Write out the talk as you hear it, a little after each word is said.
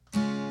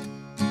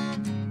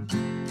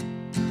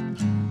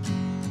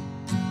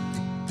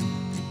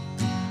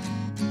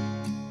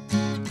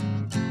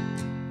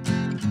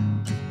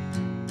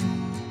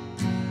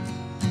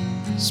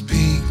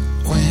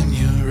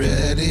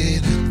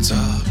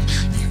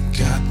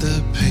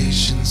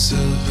patience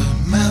of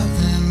a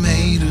mountain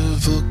made of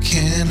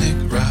volcanic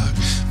rock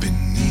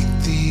beneath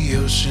the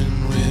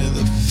ocean with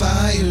a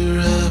fire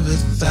of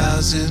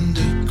 1,000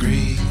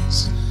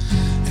 degrees.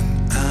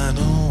 And I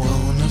don't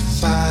wanna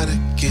fight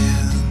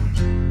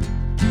again.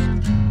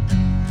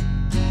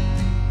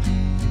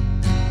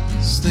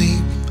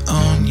 Sleep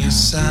on your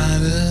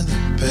side of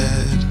the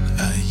bed.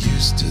 I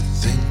used to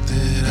think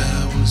that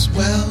I was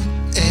well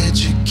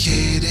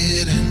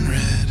educated and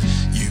read.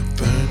 You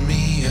burn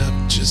me up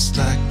just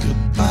like a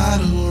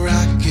bottle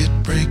rocket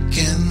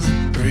breaking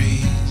the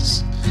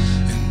breeze.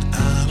 And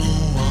I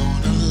don't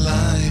wanna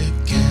lie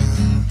again.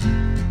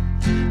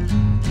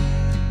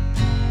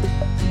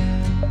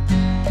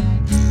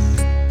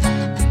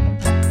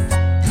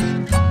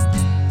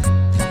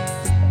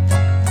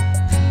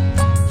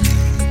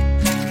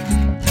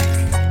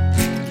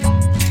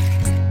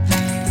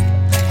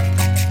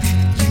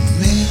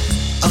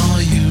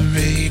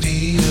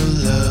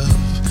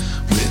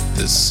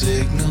 The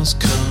signals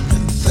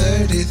coming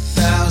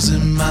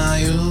 30,000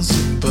 miles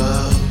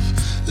above,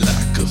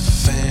 like a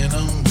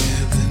phantom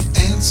with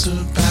an answer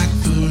back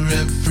for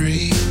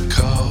every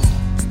call.